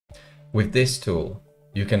With this tool,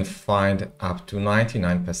 you can find up to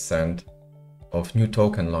 99% of new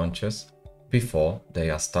token launches before they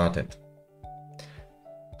are started.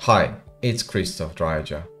 Hi, it's Christoph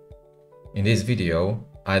Dreiger. In this video,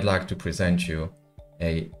 I'd like to present you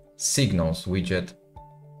a Signals widget,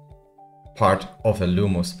 part of a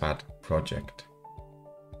Lumospad project.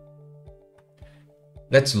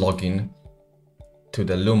 Let's log in to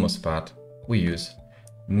the Lumospad. We use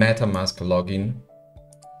MetaMask login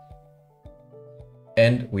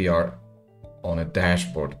and we are on a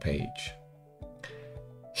dashboard page.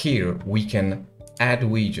 Here we can add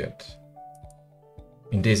widget.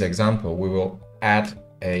 In this example, we will add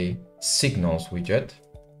a Signals widget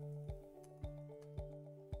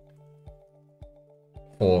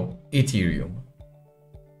for Ethereum.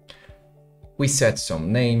 We set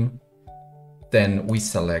some name, then we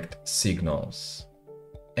select Signals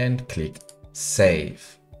and click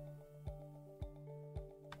Save.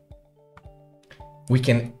 We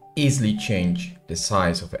can easily change the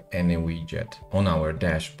size of any widget on our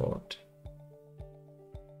dashboard.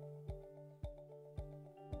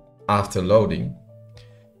 After loading,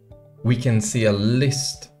 we can see a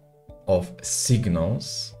list of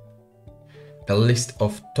signals, a list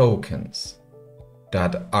of tokens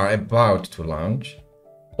that are about to launch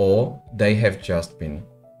or they have just been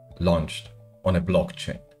launched on a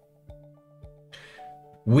blockchain.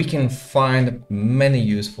 We can find many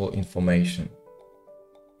useful information.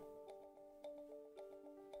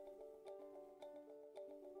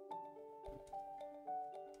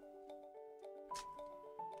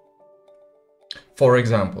 For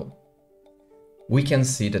example, we can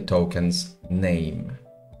see the token's name.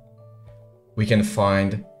 We can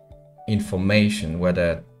find information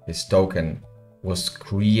whether this token was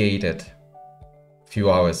created a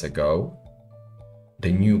few hours ago.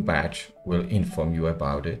 The new batch will inform you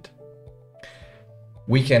about it.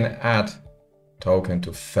 We can add token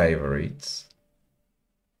to favorites.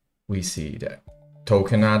 We see the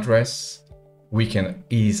token address. We can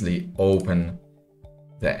easily open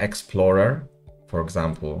the Explorer, for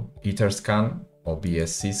example, Etherscan or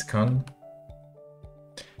BSCScan.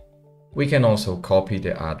 We can also copy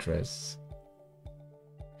the address.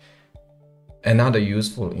 Another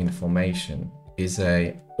useful information is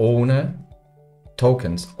a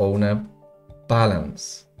token's owner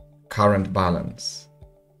balance, current balance.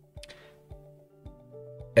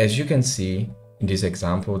 As you can see in this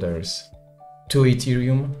example, there's 2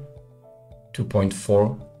 Ethereum,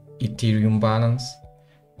 2.4 Ethereum balance,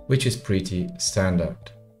 which is pretty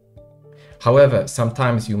standard. However,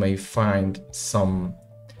 sometimes you may find some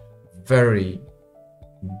very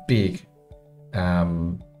big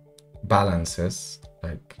balances,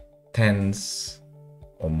 like tens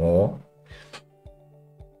or more.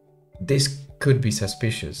 This could be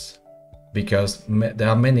suspicious because there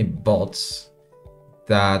are many bots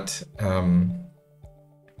that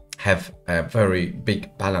have very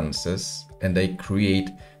big balances and they create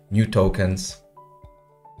new tokens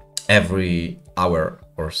every hour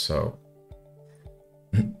or so.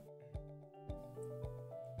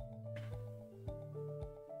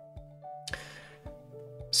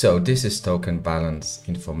 So this is token balance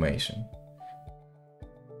information.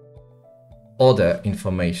 Other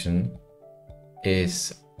information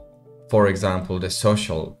is, for example, the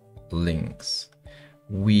social links.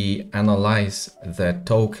 We analyze the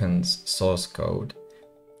token's source code,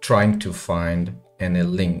 trying to find any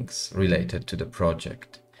links related to the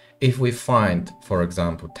project. If we find, for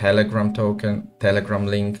example, Telegram token, Telegram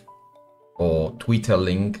link or Twitter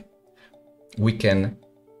link, we can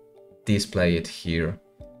display it here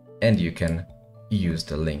and you can use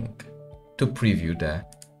the link to preview the,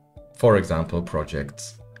 for example,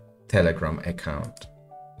 project's Telegram account.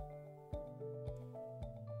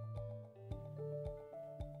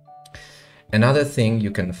 Another thing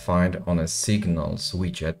you can find on a Signals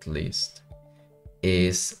widget list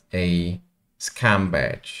is a scam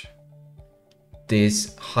badge.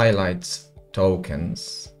 This highlights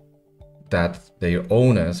tokens that their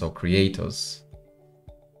owners or creators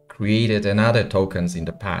created another tokens in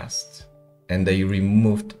the past and they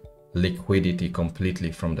removed liquidity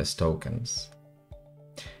completely from these tokens.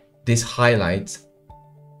 This highlights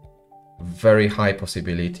very high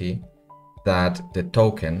possibility that this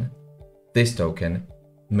token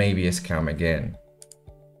may be a scam again.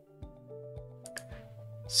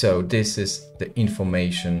 So this is the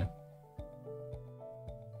information.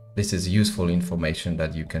 This is useful information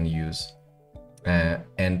that you can use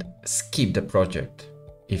and skip the project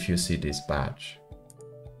if you see this badge.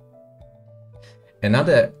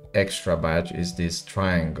 Another extra badge is this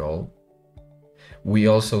triangle. We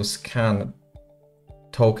also scan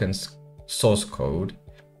tokens source code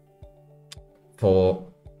for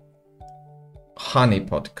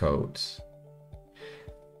honeypot codes.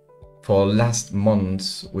 For last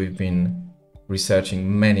months, we've been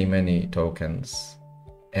researching many tokens,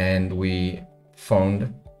 and we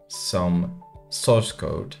found some source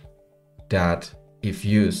code that, if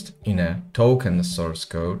used in a token source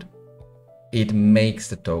code, it makes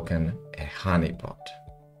the token a honeypot.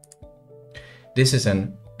 This is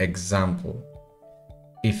an example.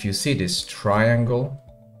 If you see this triangle,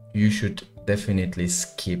 you should definitely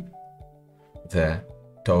skip the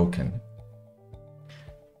token.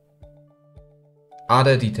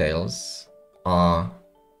 Other details are,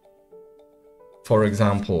 for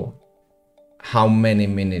example, how many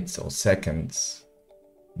minutes or seconds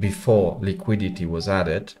before liquidity was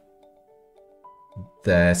added,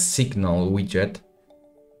 the signal widget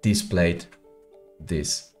displayed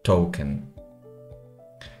this token.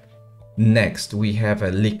 Next, we have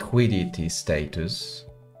a liquidity status,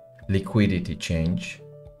 liquidity change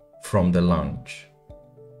from the launch.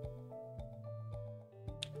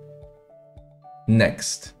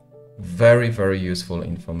 Next, very useful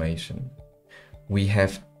information. We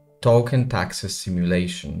have token taxes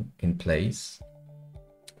simulation in place,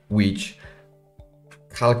 which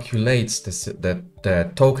calculates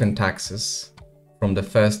the token taxes from the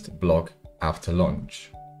first block after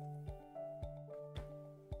launch.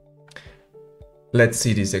 Let's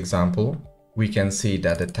see this example. We can see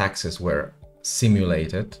that the taxes were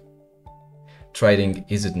simulated. Trading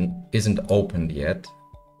isn't opened yet.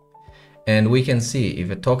 And we can see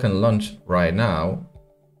if a token launched right now,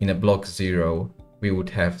 in a block 0, we would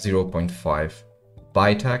have 0.5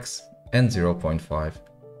 buy tax and 0.5,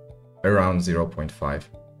 around 0.5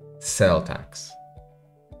 sell tax.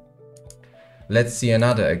 Let's see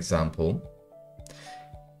another example.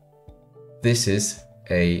 This is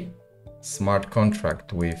a smart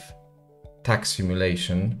contract with tax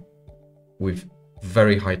simulation with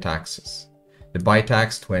very high taxes. The buy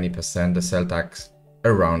tax 20%, the sell tax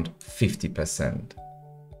around 50%.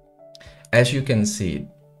 As you can see,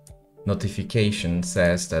 notification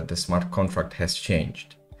says that the smart contract has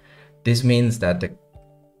changed. This means that the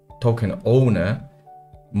token owner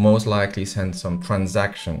most likely sent some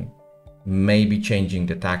transaction, maybe changing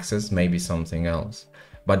the taxes, maybe something else.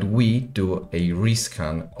 But we do a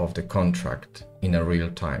rescan of the contract in a real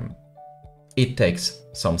time. It takes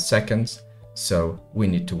some seconds, so we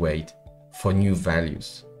need to wait for new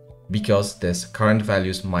values, because these current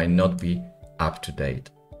values might not be up to date.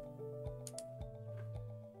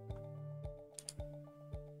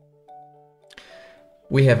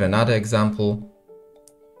 We have another example.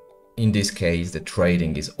 In this case, the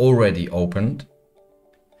trading is already opened.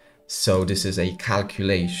 So this is a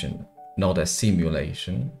calculation, not a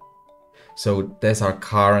simulation. So there's our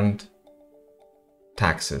current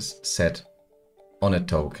taxes set on a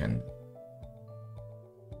token.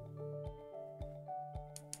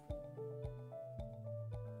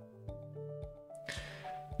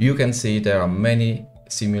 You can see there are many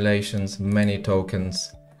simulations, many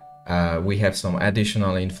tokens. We have some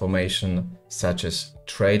additional information such as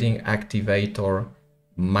trading activator,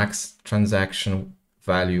 max transaction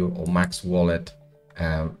value or max wallet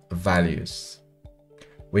values.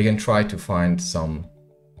 We can try to find some.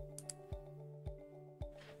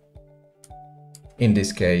 In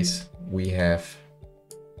this case, we have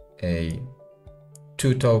 2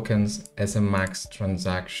 tokens as a max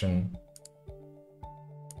transaction.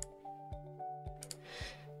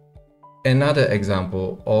 Another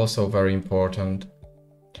example, also very important,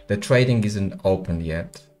 the trading isn't open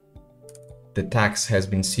yet. The tax has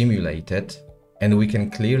been simulated, and we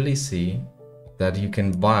can clearly see that you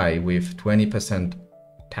can buy with 20%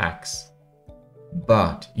 tax,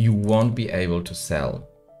 but you won't be able to sell.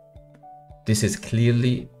 This is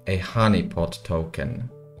clearly a honeypot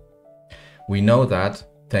token. We know that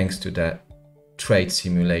thanks to the trade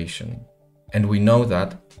simulation, and we know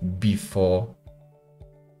that before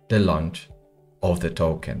the launch of the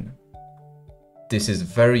token. This is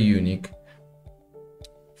very unique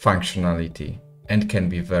functionality and can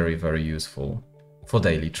be very useful for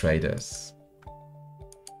daily traders.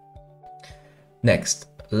 Next,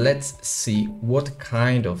 let's see what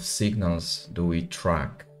kind of signals do we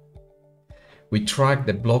track. We track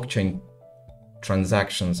the blockchain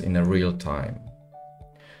transactions in a real time.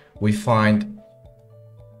 We find,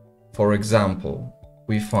 for example,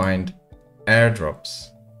 we find airdrops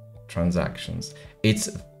transactions. It's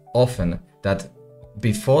often that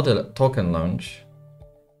before the token launch,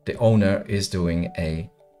 the owner is doing a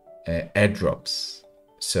airdrops.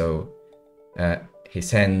 So he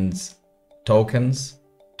sends tokens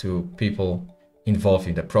to people involved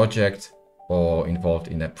in the project or involved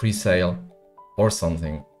in a pre-sale or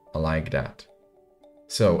something like that.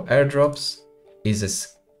 So airdrops is a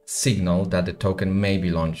signal that the token may be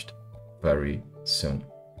launched very soon.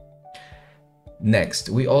 Next,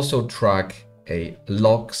 we also track a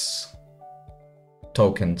locks,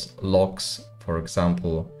 tokens locks, for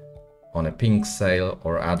example, on a pink sale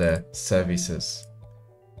or other services.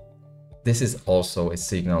 This is also a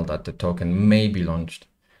signal that the token may be launched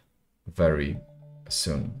very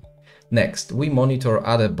soon. Next, we monitor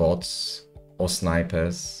other bots or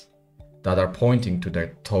snipers that are pointing to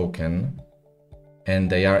the token and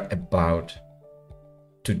they are about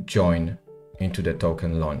to join into the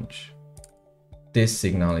token launch. This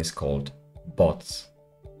signal is called bots.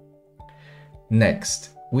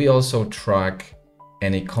 Next, we also track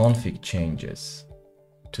any config changes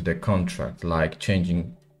to the contract, like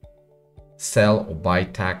changing sell or buy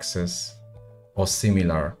taxes or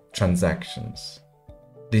similar transactions.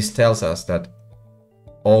 This tells us that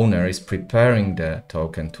owner is preparing the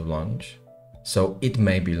token to launch, so it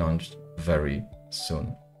may be launched very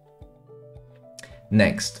soon.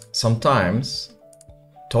 Next, sometimes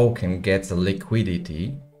token gets a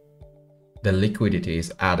liquidity. The liquidity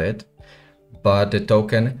is added, but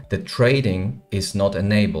the trading is not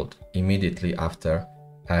enabled immediately after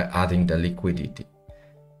adding the liquidity.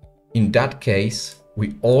 In that case,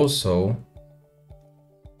 we also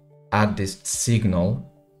add this signal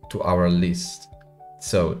to our list.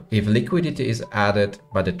 So if liquidity is added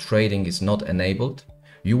but the trading is not enabled,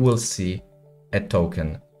 you will see a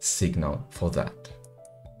token signal for that.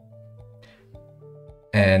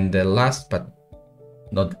 And the last but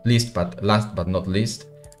not least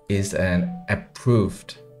is an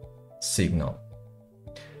approved signal.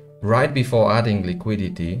 Right before adding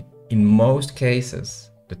liquidity, in most cases,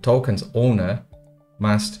 the token's owner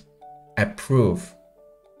must approve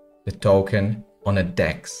the token on a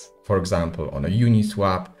DEX, for example, on a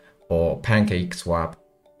Uniswap or PancakeSwap,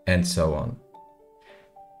 and so on.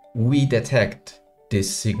 We detect this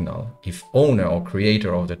signal if owner or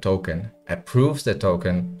creator of the token approves the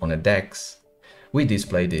token on a DEX. We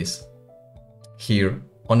display this here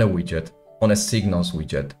on a widget, on a Signals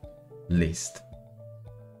widget list.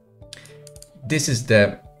 This is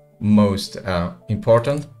the most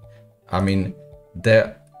important.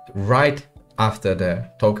 Right after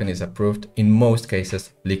the token is approved, in most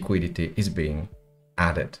cases, liquidity is being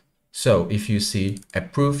added. So if you see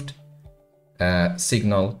approved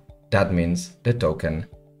signal, that means the token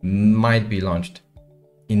might be launched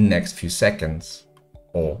in next few seconds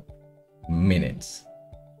or minutes.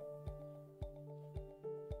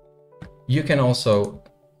 You can also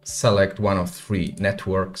select one of three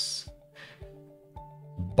networks: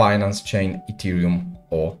 Binance Chain, Ethereum,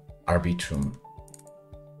 or Arbitrum.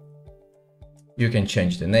 You can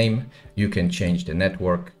change the name, you can change the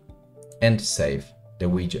network, and save the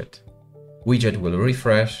widget. Widget will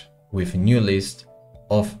refresh with a new list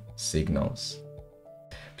of signals.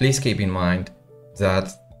 Please keep in mind that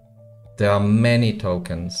there are many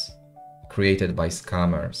tokens created by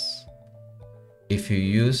scammers. If you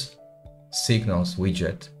use Signals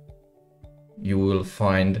widget, you will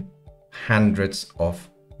find hundreds of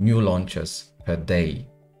new launches per day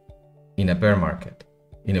in a bear market.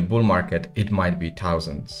 In a bull market, it might be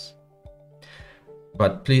thousands.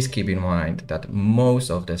 But please keep in mind that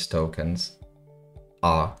most of these tokens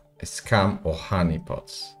are a scam or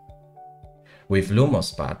honeypots. With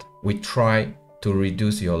Lumospad, we try to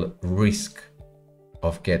reduce your risk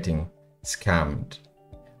of getting scammed.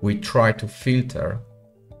 We try to filter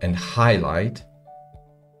and highlight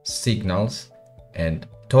signals and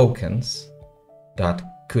tokens that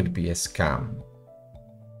could be a scam.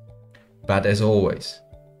 But as always,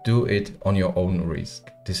 do it on your own risk.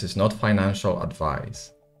 This is not financial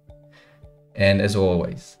advice. And as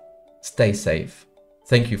always, stay safe.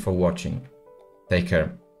 Thank you for watching. Take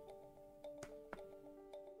care.